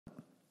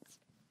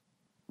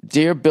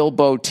Dear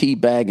Bilbo T.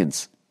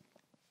 Baggins,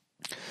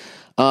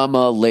 I'm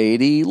a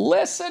lady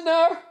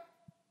listener.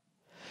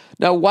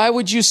 Now, why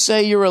would you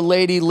say you're a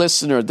lady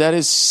listener? That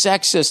is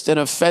sexist and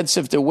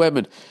offensive to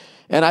women.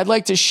 And I'd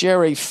like to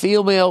share a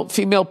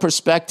female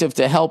perspective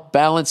to help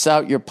balance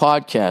out your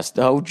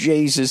podcast. Oh,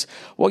 Jesus.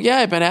 Well, yeah,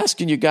 I've been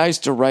asking you guys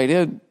to write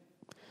in.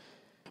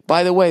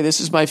 By the way,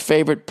 this is my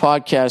favorite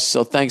podcast,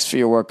 so thanks for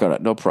your work on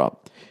it. No problem.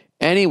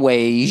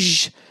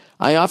 Anyways,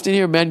 I often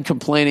hear men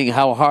complaining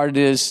how hard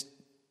it is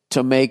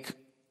to make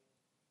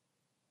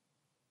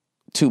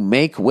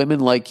women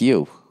like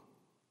you.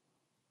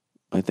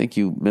 I think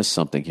you missed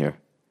something here.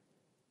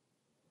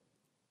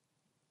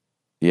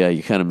 Yeah,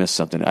 you kind of missed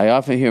something. I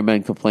often hear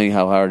men complaining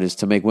how hard it is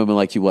to make women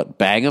like you, what,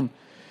 bang them?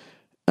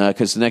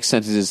 Because the next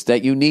sentence is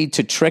that you need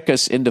to trick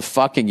us into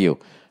fucking you.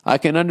 I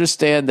can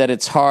understand that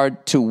it's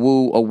hard to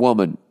woo a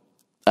woman.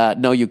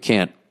 No, you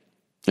can't,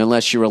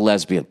 unless you're a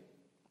lesbian.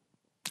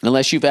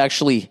 Unless you've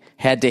actually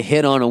had to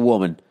hit on a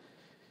woman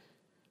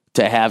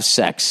to have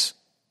sex.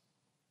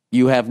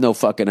 You have no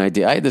fucking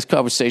idea. I had this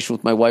conversation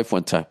with my wife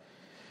one time.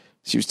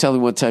 She was telling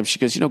me one time, she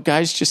goes,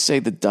 guys just say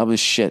the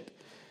dumbest shit,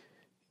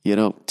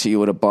 to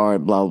you at a bar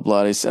and blah, blah,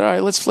 blah. I said, all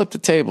right, let's flip the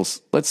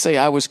tables. Let's say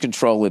I was in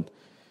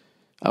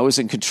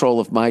control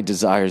of my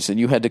desires and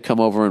you had to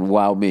come over and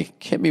wow me.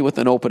 Hit me with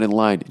an opening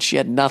line. And she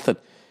had nothing.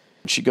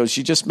 She goes,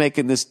 you're just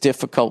making this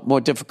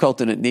more difficult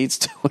than it needs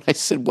to. And I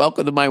said,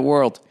 welcome to my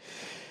world.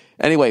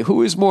 Anyway,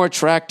 who is more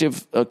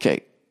attractive?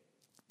 Okay.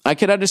 I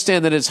can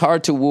understand that it's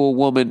hard to woo a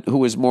woman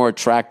who is more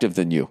attractive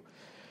than you.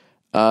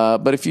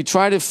 But if you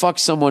try to fuck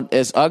someone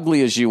as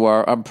ugly as you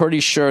are, I'm pretty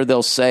sure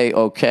they'll say,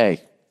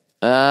 okay.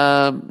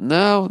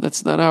 No,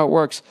 that's not how it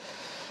works.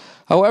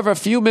 However,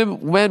 few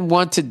men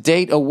want to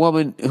date a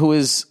woman who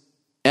is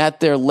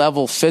at their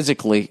level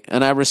physically,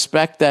 and I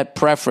respect that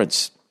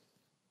preference.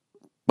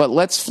 But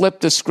let's flip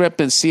the script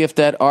and see if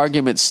that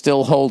argument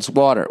still holds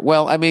water.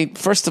 Well, I mean,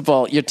 first of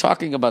all, you're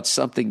talking about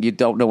something you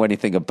don't know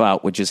anything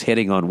about, which is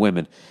hitting on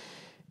women.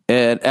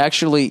 And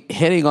actually,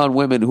 hitting on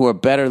women who are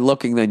better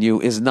looking than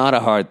you is not a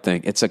hard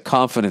thing. It's a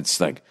confidence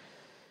thing.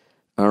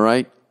 All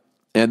right?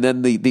 And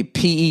then the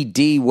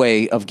PED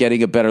way of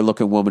getting a better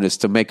looking woman is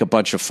to make a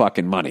bunch of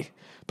fucking money.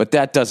 But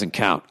that doesn't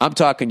count. I'm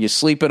talking you're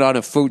sleeping on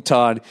a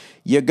futon,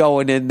 you're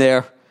going in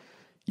there,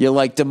 you're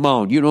like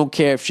Damone. You don't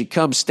care if she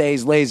comes,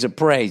 stays, lays, or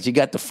prays. You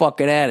got the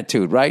fucking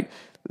attitude, right?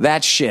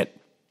 That shit.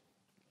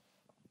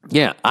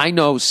 Yeah, I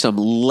know some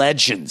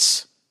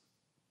legends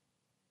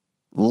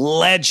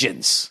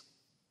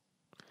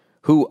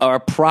who are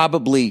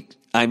probably,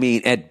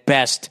 at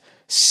best,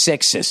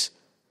 sixes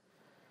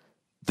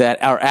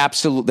that are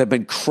they've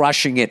been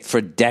crushing it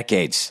for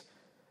decades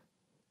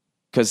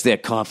because they're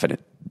confident.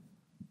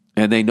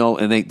 And they know,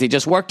 and they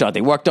just worked on it.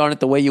 They worked on it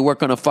the way you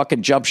work on a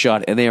fucking jump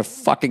shot, and they are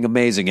fucking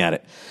amazing at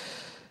it.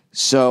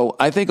 So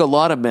I think a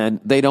lot of men,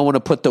 they don't want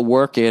to put the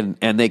work in,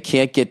 and they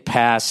can't get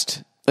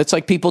past. It's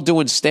like people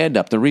doing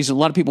stand-up. The reason a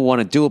lot of people want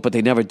to do it, but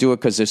they never do it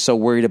because they're so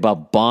worried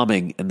about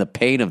bombing and the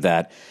pain of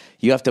that.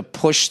 You have to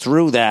push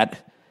through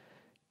that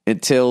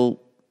until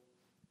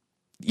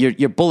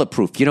you're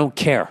bulletproof. You don't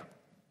care.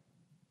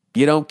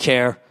 You don't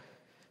care.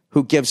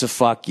 Who gives a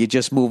fuck? You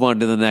just move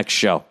on to the next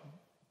show.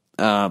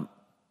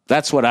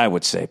 That's what I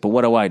would say. But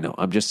what do I know?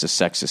 I'm just a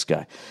sexist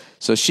guy.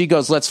 So she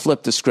goes, let's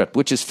flip the script,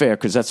 which is fair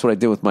because that's what I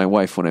did with my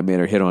wife when I made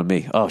her hit on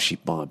me. Oh, she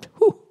bombed.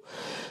 Whew.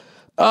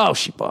 Oh,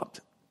 she bombed.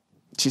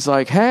 She's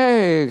like,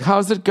 hey,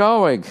 how's it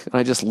going? And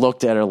I just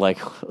looked at her like,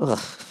 ugh.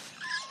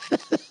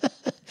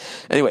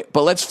 Anyway,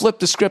 but let's flip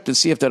the script and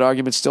see if that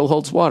argument still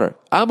holds water.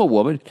 I'm a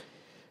woman.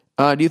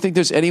 Do you think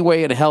there's any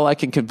way in hell I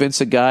can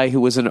convince a guy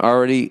who isn't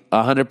already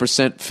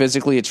 100%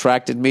 physically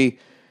attracted me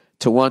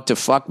to want to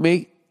fuck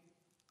me?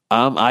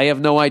 I have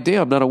no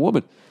idea. I'm not a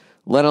woman,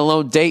 let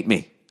alone date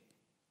me.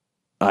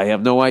 I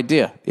have no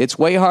idea. It's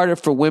way harder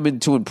for women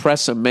to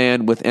impress a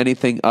man with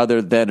anything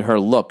other than her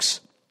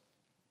looks.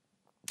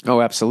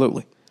 Oh,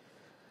 absolutely.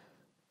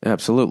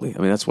 Absolutely. I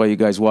mean, that's why you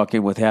guys walk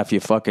in with half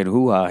your fucking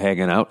hoo-ha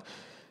hanging out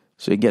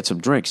so you get some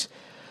drinks.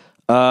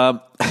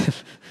 I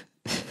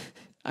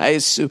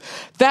assume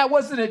that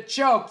wasn't a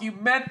joke. You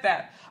meant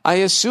that. I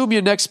assume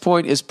your next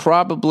point is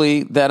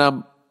probably that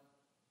I'm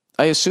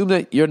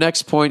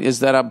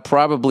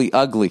probably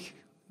ugly.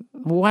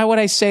 Why would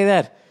I say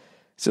that?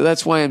 So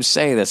that's why I'm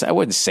saying this. I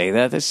wouldn't say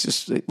that. That's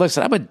just,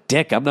 listen, I'm a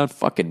dick. I'm not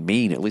fucking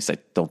mean. At least I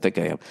don't think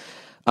I am.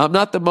 I'm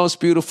not the most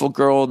beautiful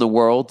girl in the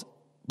world,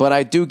 but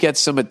I do get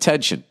some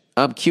attention.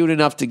 I'm cute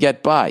enough to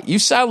get by. You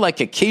sound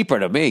like a keeper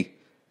to me.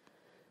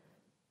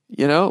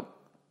 You know?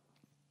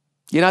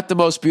 You're not the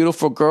most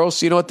beautiful girl,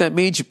 so you know what that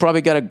means? You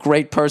probably got a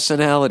great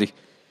personality.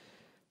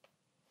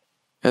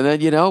 And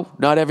then,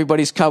 not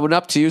everybody's coming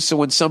up to you, so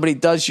when somebody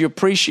does, you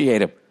appreciate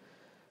them.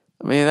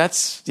 I mean,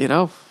 that's, you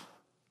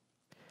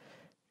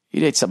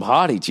date some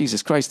hottie.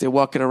 Jesus Christ, they're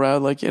walking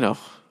around like, I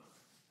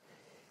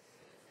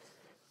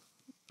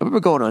remember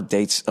going on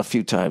dates a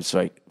few times,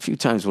 right? A few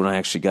times when I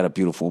actually got a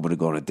beautiful woman to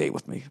go on a date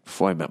with me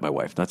before I met my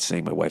wife. Not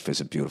saying my wife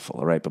isn't beautiful,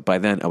 all right? But by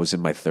then, I was in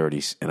my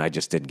 30s, and I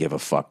just didn't give a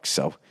fuck.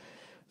 So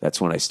that's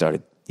when I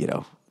started,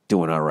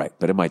 doing all right.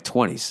 But in my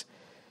 20s,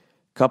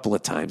 couple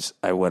of times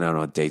I went out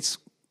on dates.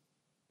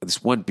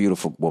 This one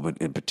beautiful woman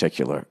in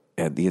particular,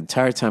 and the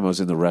entire time I was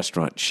in the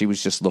restaurant, she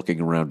was just looking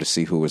around to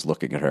see who was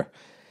looking at her.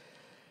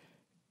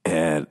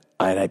 And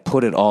I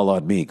put it all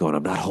on me, going,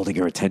 I'm not holding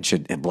her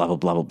attention, and blah, blah,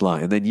 blah, blah, blah.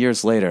 And then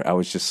years later, I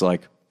was just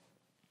like,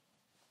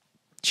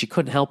 she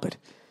couldn't help it.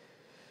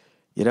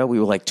 You know, we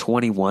were like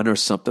 21 or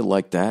something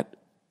like that.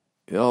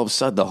 All of a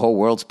sudden, the whole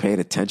world's paying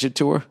attention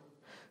to her.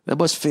 That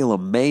must feel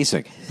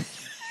amazing.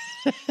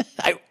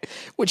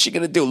 What's she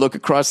going to do, look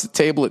across the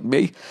table at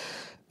me?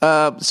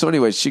 So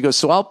anyways, she goes,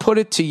 so I'll put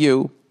it to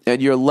you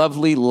and your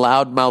lovely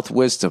loudmouth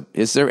wisdom.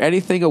 Is there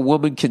anything a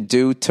woman can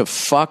do to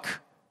fuck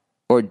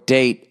or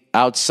date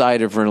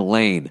outside of her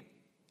lane?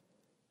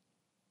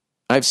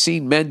 I've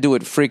seen men do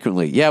it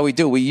frequently. Yeah, we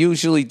do. We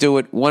usually do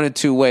it one of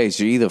two ways.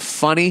 You're either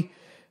funny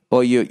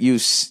or you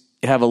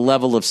have a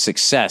level of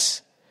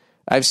success.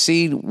 I've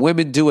seen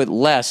women do it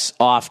less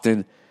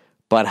often,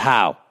 but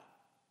how?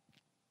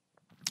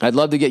 I'd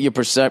love to get your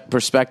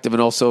perspective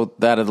and also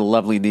that of the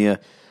lovely Nia.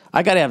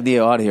 I got to have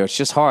Nia out here. It's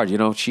just hard, you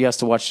know. She has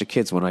to watch the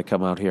kids when I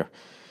come out here.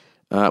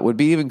 It would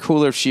be even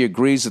cooler if she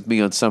agrees with me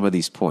on some of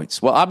these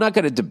points. Well, I'm not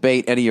going to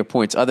debate any of your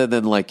points other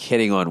than like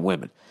hitting on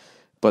women.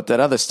 But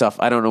that other stuff,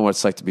 I don't know what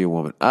it's like to be a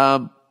woman.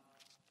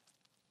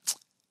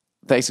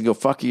 Thanks and go,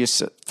 fuck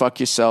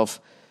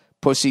yourself,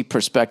 pussy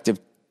perspective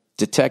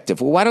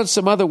detective. Well, why don't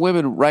some other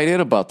women write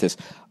in about this?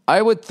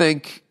 I would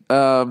think...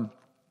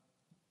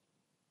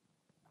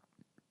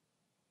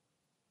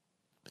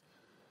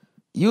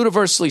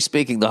 universally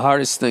speaking, the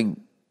hardest thing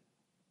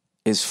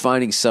is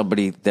finding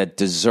somebody that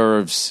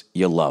deserves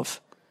your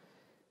love.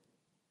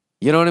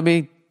 You know what I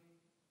mean?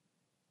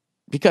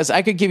 Because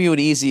I could give you an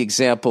easy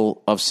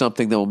example of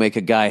something that will make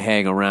a guy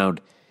hang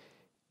around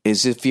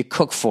is if you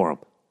cook for him.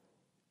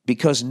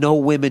 Because no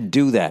women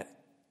do that.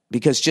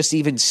 Because just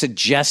even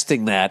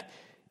suggesting that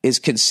is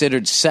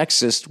considered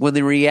sexist when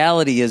the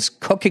reality is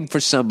cooking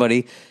for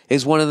somebody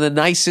is one of the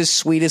nicest,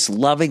 sweetest,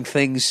 loving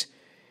things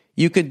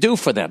you can do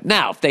for them.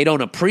 Now, if they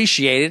don't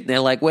appreciate it and they're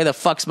like, where the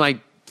fuck's my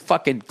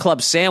fucking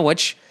club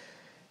sandwich?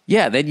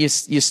 Yeah, then you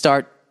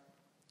start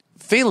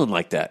feeling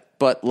like that.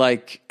 But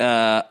like,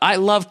 I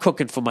love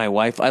cooking for my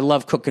wife. I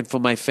love cooking for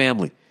my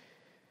family.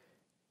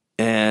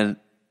 And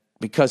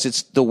because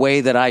it's the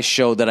way that I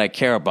show that I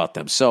care about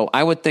them. So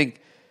I would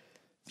think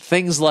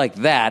things like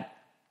that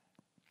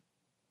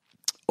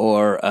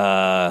or...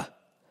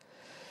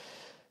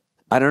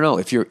 I don't know,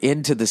 if you're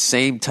into the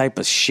same type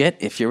of shit,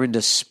 if you're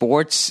into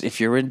sports,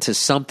 if you're into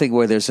something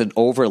where there's an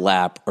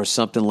overlap or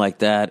something like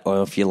that,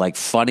 or if you're like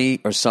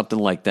funny or something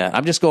like that.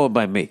 I'm just going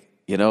by me,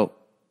 you know.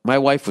 My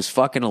wife was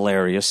fucking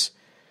hilarious.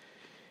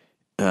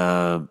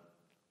 And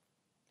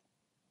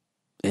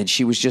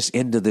she was just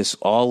into this,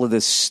 all of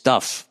this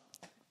stuff.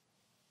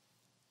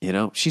 You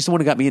know, she's the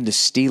one who got me into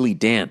Steely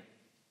Dan.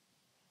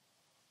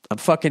 I'm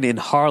fucking in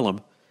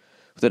Harlem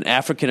with an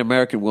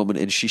African-American woman,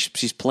 and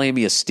she's playing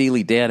me a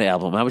Steely Dan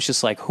album. I was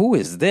just like, who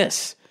is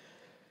this?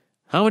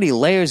 How many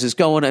layers is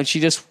going on? She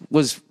just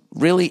was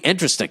really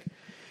interesting.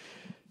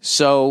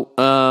 So,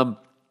 I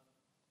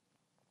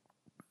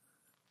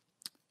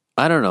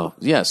don't know.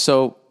 Yeah,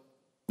 so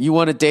you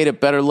want to date a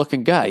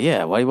better-looking guy.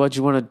 Yeah, why would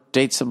you want to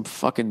date some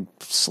fucking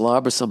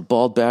slob or some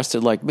bald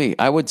bastard like me?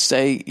 I would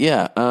say,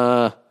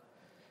 yeah,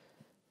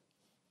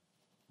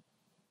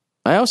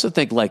 I also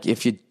think, like,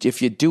 if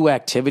you do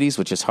activities,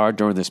 which is hard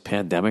during this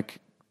pandemic,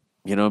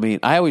 you know what I mean?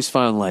 I always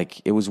found,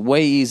 like, it was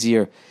way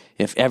easier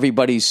if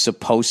everybody's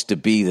supposed to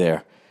be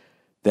there,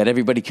 that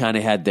everybody kind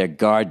of had their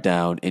guard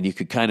down and you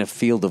could kind of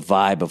feel the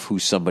vibe of who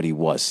somebody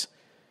was.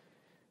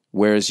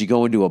 Whereas you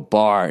go into a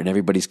bar and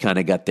everybody's kind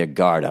of got their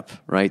guard up,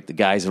 right? The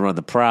guys are on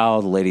the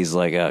prowl. The lady's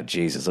like, oh,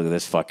 Jesus, look at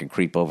this fucking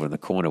creep over in the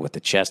corner with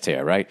the chest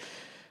hair, right?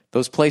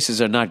 Those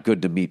places are not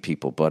good to meet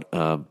people, but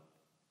I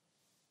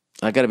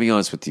got to be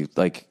honest with you,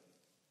 like,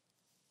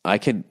 I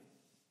can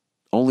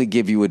only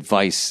give you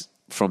advice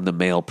from the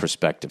male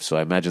perspective. So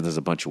I imagine there's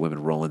a bunch of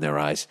women rolling their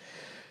eyes.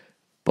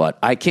 But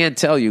I can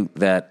tell you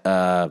that,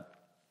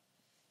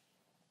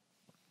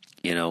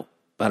 you know,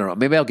 I don't know.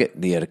 Maybe I'll get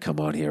Nia to come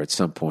on here at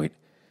some point,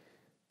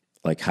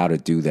 like how to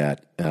do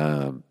that.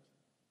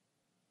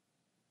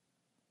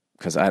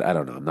 Because I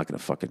don't know. I'm not going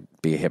to fucking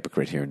be a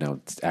hypocrite here now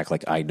and act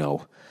like I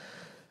know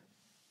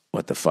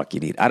what the fuck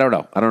you need. I don't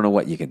know. I don't know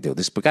what you can do.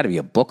 There's got to be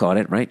a book on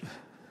it, right?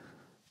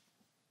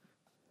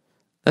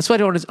 That's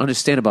what I don't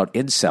understand about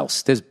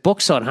incels. There's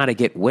books on how to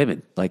get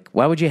women. Like,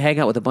 why would you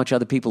hang out with a bunch of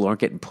other people who aren't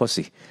getting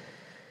pussy?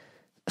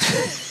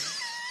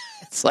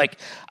 It's like,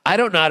 I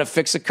don't know how to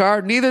fix a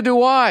car. Neither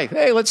do I.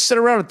 Hey, let's sit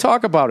around and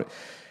talk about it.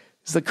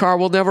 Because the car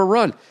will never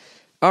run.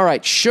 All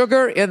right,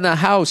 sugar in the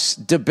house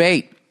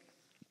debate.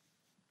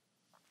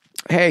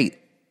 Hey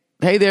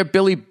there,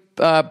 Billy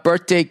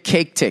birthday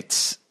cake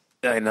tits.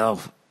 I know.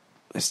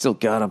 I still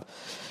got them.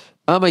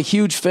 I'm a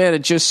huge fan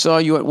and just saw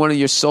you at one of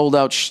your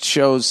sold-out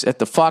shows at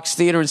the Fox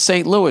Theater in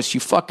St. Louis. You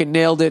fucking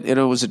nailed it, and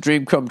it was a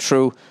dream come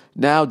true.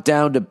 Now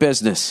down to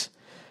business.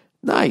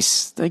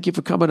 Nice. Thank you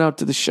for coming out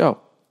to the show.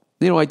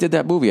 You know, I did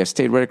that movie. I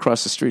stayed right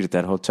across the street at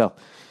that hotel.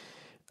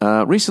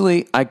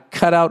 Recently, I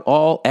cut out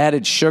all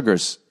added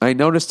sugars. I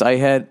noticed I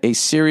had a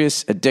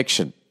serious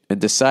addiction and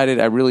decided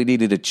I really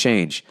needed a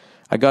change.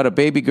 I got a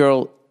baby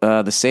girl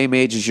the same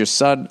age as your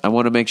son. I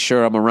want to make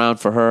sure I'm around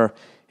for her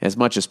as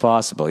much as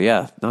possible.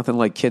 Yeah, nothing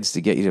like kids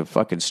to get you to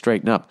fucking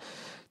straighten up.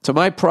 To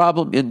my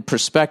problem in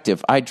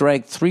perspective, I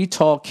drank 3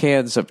 tall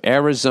cans of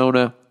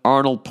Arizona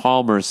Arnold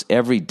Palmer's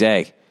every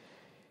day.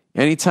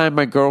 Anytime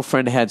my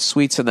girlfriend had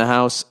sweets in the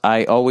house,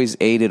 I always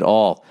ate it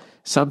all.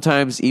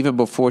 Sometimes even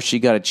before she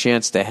got a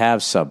chance to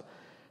have some.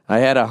 I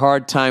had a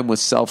hard time with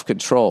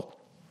self-control.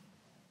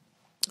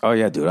 Oh,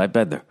 yeah, dude, I've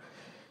been there.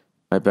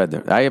 I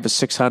have a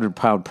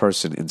 600-pound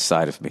person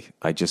inside of me.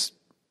 I just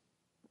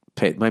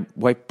paid. My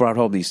wife brought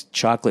home these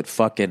chocolate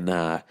fucking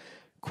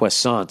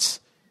croissants.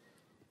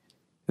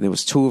 And there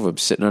was 2 of them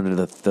sitting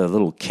under the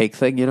little cake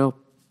thing, you know?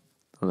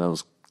 One of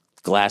those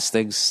glass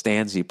things,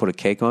 stands you put a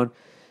cake on.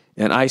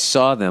 And I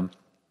saw them.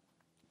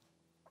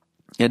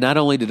 And not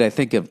only did I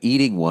think of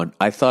eating one,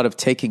 I thought of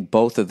taking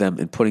both of them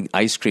and putting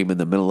ice cream in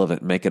the middle of it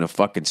and making a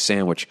fucking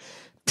sandwich.